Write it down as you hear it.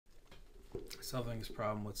Solving this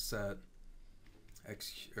problem, let's set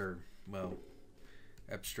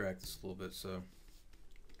abstract this a little bit. So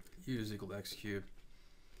u is equal to x cubed.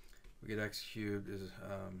 We get x cubed is,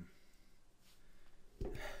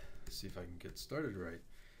 let's see if I can get started right.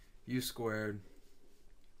 U squared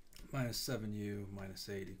minus 7u minus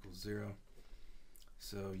 8 equals 0.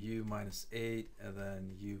 So u minus 8 and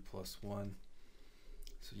then u plus 1.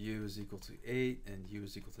 So u is equal to 8 and u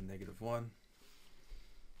is equal to negative 1.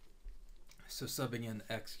 So subbing in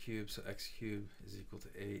x cubed, so x cubed is equal to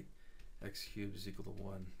 8, x cubed is equal to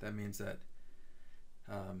 1. That means that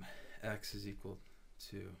x is equal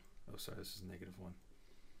to, oh sorry, this is negative 1.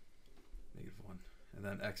 Negative 1. And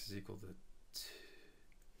then x is equal to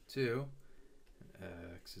 2,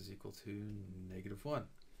 and x is equal to negative 1.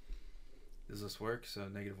 Does this work? So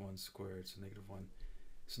negative 1 squared, so negative 1.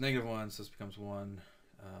 So negative 1, so this becomes 1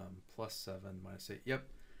 plus 7 minus 8. Yep,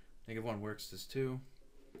 negative 1 works, this 2.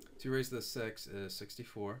 2 raised to the 6 is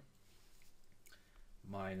 64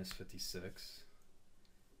 minus 56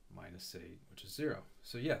 minus 8, which is 0.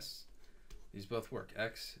 So yes, these both work.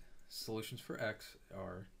 Solutions for x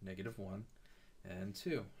are negative 1 and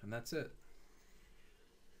 2, and that's it.